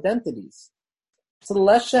particular identities. So the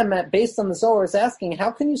Leshem, based on the Zohar, is asking, how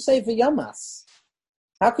can you say V'yamas?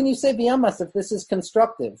 How can you say V'yamas if this is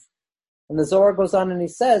constructive? And the Zohar goes on and he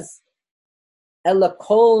says, Ela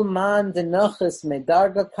kol man denachis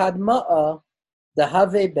medarga kadma'a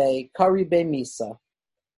dehave be kari be misa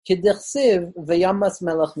kidichsiv V'yamas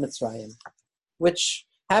melech Mitzrayim, which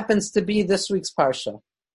happens to be this week's parsha.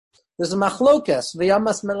 There's a machlokas,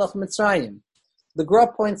 V'yamas melech Mitzrayim. The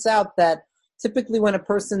Gra points out that typically when a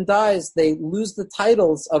person dies, they lose the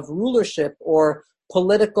titles of rulership or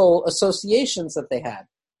political associations that they had.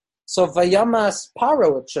 So Vayamas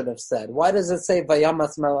Paro, it should have said. Why does it say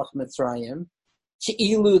Vayamas Melech Mitzrayim?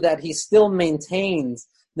 Ki'ilu, that he still maintains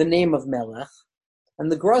the name of Melech.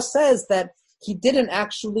 And the Gra says that he didn't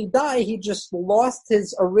actually die, he just lost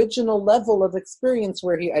his original level of experience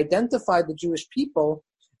where he identified the Jewish people,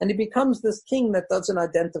 and he becomes this king that doesn't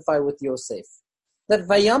identify with Yosef. That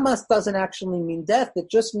Vayamas doesn't actually mean death, it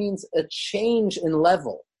just means a change in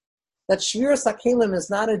level. That Shviras HaKelim is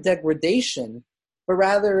not a degradation, but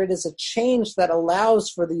rather it is a change that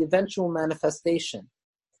allows for the eventual manifestation.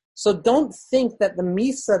 So don't think that the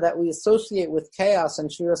Misa that we associate with chaos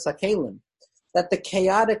and Shviras HaKelim, that the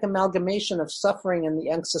chaotic amalgamation of suffering and the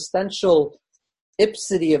existential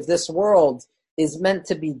ipsity of this world is meant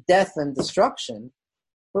to be death and destruction,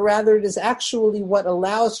 but rather it is actually what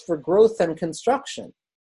allows for growth and construction,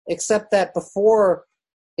 except that before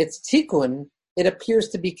its tikkun, it appears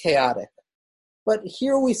to be chaotic. But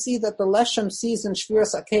here we see that the Leshem sees in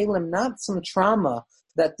Shviras HaKelim not some trauma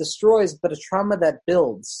that destroys, but a trauma that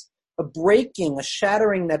builds, a breaking, a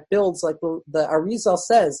shattering that builds, like the Arizal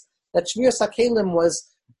says, that Shviras HaKelim was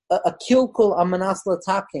a kilkul amanas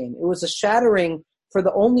latakin. It was a shattering for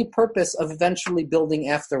the only purpose of eventually building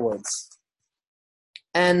afterwards.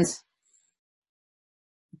 And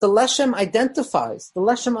the Leshem identifies, the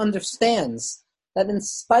Leshem understands that in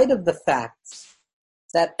spite of the fact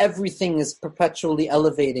that everything is perpetually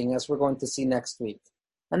elevating, as we're going to see next week,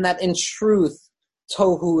 and that in truth,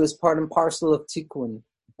 Tohu is part and parcel of Tikkun,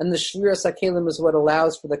 and the Shviras HaKelim is what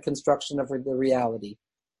allows for the construction of the reality.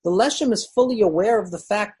 The Leshem is fully aware of the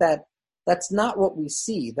fact that that's not what we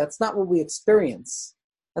see, that's not what we experience.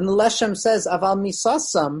 And the Leshem says, Aval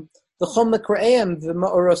misasam v'chom mikreim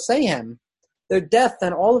v'ma'orosehem, their death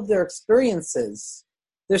and all of their experiences,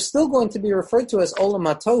 they're still going to be referred to as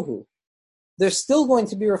Olam HaTohu. They're still going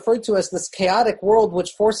to be referred to as this chaotic world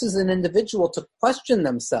which forces an individual to question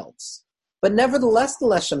themselves. But nevertheless, the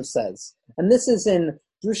Leshem says, and this is in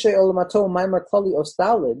Drushay Olam HaTohu Maimar Klali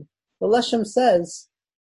Ostalid, the Leshem says,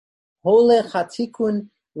 Hole chatikun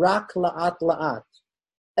rak la'at la'at.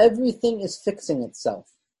 Everything is fixing itself.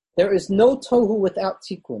 There is no tohu without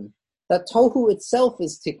tikkun. That tohu itself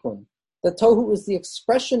is tikkun. The tohu is the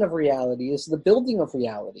expression of reality, is the building of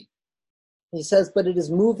reality. He says, but it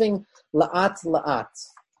is moving la'at la'at.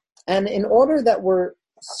 And in order that we're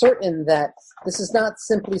certain that this is not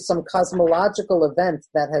simply some cosmological event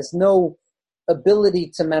that has no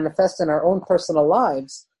ability to manifest in our own personal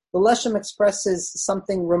lives, the Leshem expresses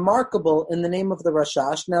something remarkable in the name of the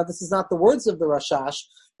Rashash. Now, this is not the words of the Rashash,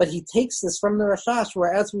 but he takes this from the Rashash,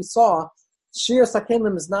 where, as we saw, Shviras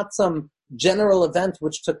HaKelim is not some general event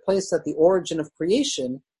which took place at the origin of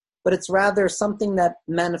creation, but it's rather something that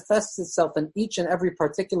manifests itself in each and every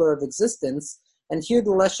particular of existence. And here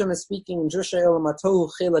the Leshem is speaking in Drushay Olam HaTohu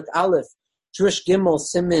Chelik Aleph, Drush Gimel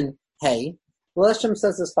Simin Hey. The Leshem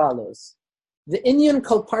says as follows: the Inyan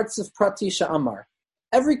kol partzif prati sha'amar.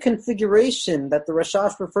 Every configuration that the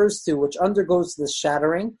Rashash refers to, which undergoes this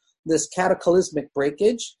shattering, this cataclysmic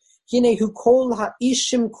breakage, hinehu kol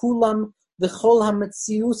ha'ishim kulam v'chol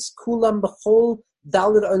ha'metzius kulam b'chol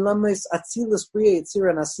dalid olamis atzilus bria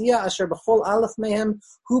yitzira nasiya asher b'chol aleph mehem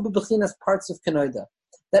hu b'bechinas parts of kenoida.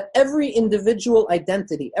 That every individual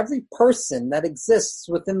identity, every person that exists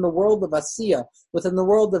within the world of Asiya, within the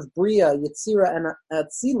world of Bria, Yetzira, and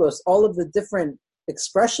Atzilus, all of the different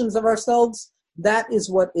expressions of ourselves, that is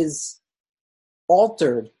what is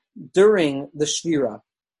altered during the Shvira.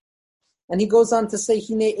 And he goes on to say,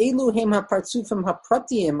 Hine elu hem ha-partzufim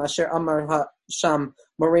ha-pratiyim asher amar ha-sham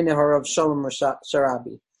morene harav shalom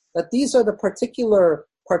sharabi. That these are the particular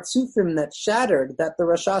partzufim that shattered, that the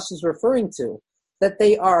Rashash is referring to, that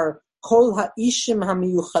they are kol ha'ishim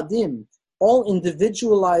ha-miyuchadim, all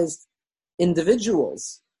individualized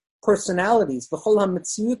individuals, personalities, v'chol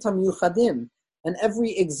ha-metziut ha-miyuchadim, and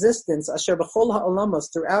every existence, asher b'chol ha'olamos,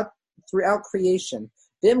 throughout creation.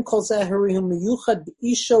 V'im kol zeh harihu miyuchad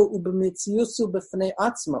b'isho u'b'metziusu b'fnei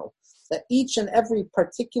atzmo, that each and every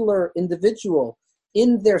particular individual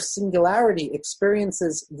in their singularity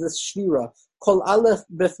experiences this shvira, kol aleph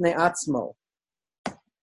b'fnei atzmo.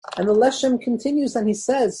 And the Leshem continues and he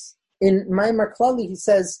says, in Maimar Klali, he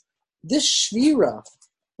says, this shvira,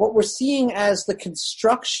 what we're seeing as the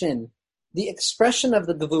construction, the expression of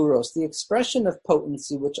the Gevuros, the expression of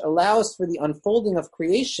potency, which allows for the unfolding of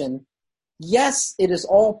creation, yes, it is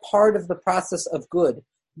all part of the process of good.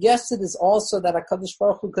 Yes, it is also that HaKadosh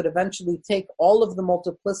Baruch Hu could eventually take all of the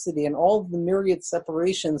multiplicity and all of the myriad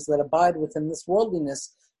separations that abide within this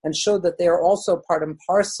worldliness and show that they are also part and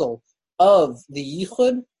parcel of the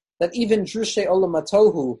Yichud, that even Drushay Olam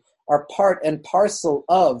HaTohu are part and parcel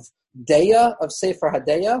of Deya, of Sefer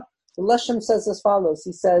HaDeya. The Leshem says as follows,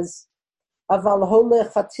 he says, Aval hole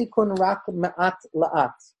chatikun rak ma'at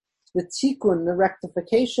la'at. The tikkun, the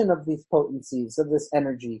rectification of these potencies, of this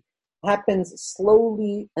energy, happens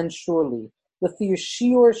slowly and surely, with the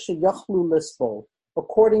yeshir sheyachlu lispol,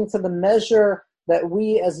 according to the measure that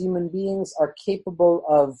we as human beings are capable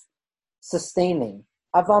of sustaining.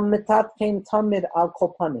 Aval mitatkein tamid al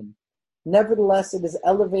kolpanim. Nevertheless, it is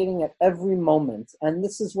elevating at every moment, and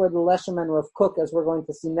this is where the Leshem and Rav Kook, as we're going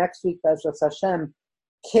to see next week, Bezras Hashem,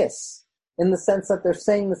 kiss, in the sense that they're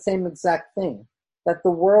saying the same exact thing, that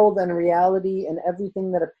the world and reality and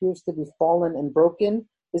everything that appears to be fallen and broken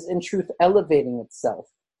is in truth elevating itself.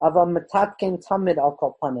 Aval mitatkein tamid al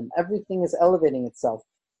kolpanim. Everything is elevating itself.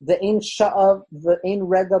 Ve'ein sha'av, ve'ein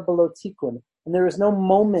rega below tikkun. And there is no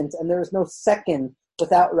moment and there is no second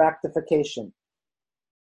without rectification.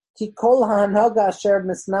 Ki kol ha'anhaga asher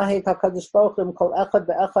misnahek HaKadosh Baruch Hu kol echad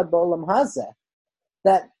ve'echad ba'olam hazeh.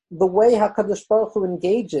 That the way HaKadosh Baruch Hu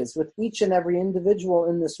engages with each and every individual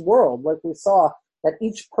in this world, like we saw, that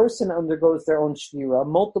each person undergoes their own shvira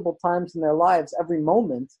multiple times in their lives, every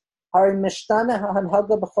moment,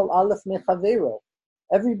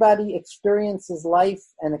 Everybody experiences life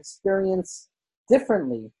and experience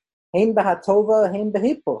differently.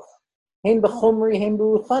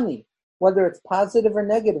 Whether it's positive or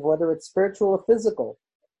negative, whether it's spiritual or physical.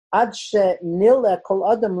 To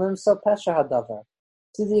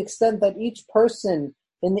the extent that each person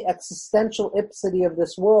in the existential ipsity of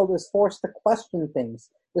this world is forced to question things,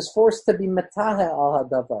 is forced to be metahe al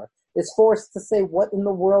hadavar, is forced to say, what in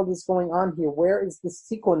the world is going on here? Where is this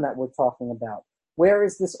tikkun that we're talking about? Where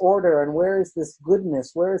is this order and where is this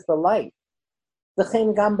goodness? Where is the light?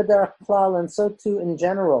 And so too in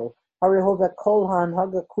general.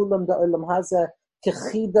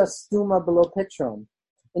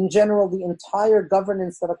 In general, the entire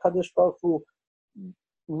governance that HaKadosh Baruch Hu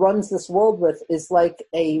runs this world with is like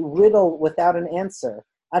a riddle without an answer.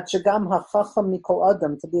 To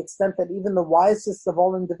the extent that even the wisest of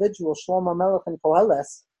all individuals, Shlomo Melech and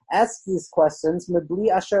Koheles, ask these questions. Nobody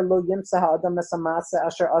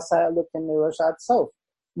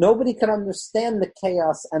can understand the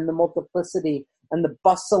chaos and the multiplicity and the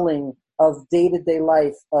bustling of day-to-day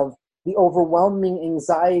life, of the overwhelming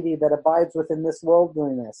anxiety that abides within this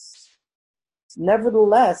worldliness.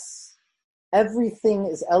 Nevertheless, everything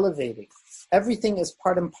is elevating. Everything is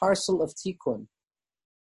part and parcel of tikkun.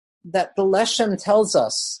 That the Leshem tells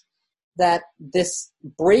us that this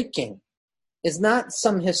breaking is not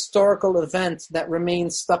some historical event that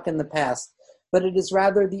remains stuck in the past, but it is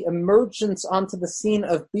rather the emergence onto the scene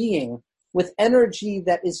of being with energy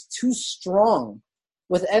that is too strong,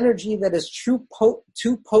 with energy that is too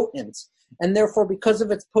potent, and therefore because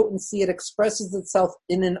of its potency it expresses itself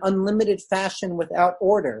in an unlimited fashion without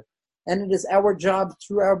order. And it is our job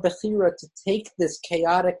through our Bechira to take this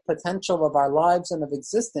chaotic potential of our lives and of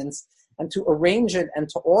existence and to arrange it and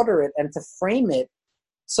to order it and to frame it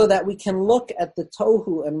so that we can look at the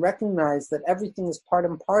Tohu and recognize that everything is part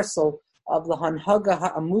and parcel of the Hanhaga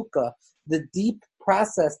Ha'amuka, the deep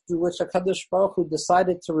process through which HaKadosh Baruch Hu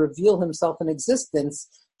decided to reveal himself in existence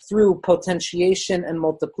through potentiation and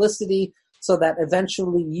multiplicity, so that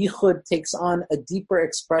eventually Yichud takes on a deeper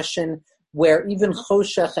expression where even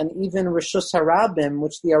Choshech and even Rishus HaRabim,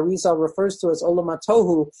 which the Arizal refers to as Olam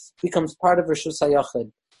HaTohu, becomes part of Rishus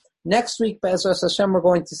HaYachid. Next week, Be'ezras Hashem, we're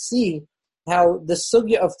going to see how the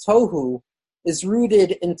Sugya of Tohu is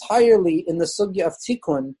rooted entirely in the Sugya of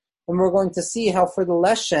Tikkun, and we're going to see how for the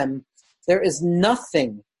Leshem, there is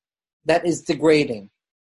nothing that is degrading.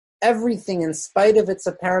 Everything, in spite of its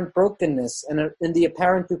apparent brokenness and in the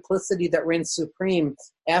apparent duplicity that reigns supreme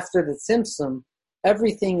after the Tzimtzum,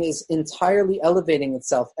 everything is entirely elevating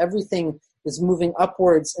itself. Everything is moving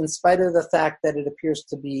upwards in spite of the fact that it appears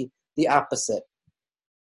to be the opposite.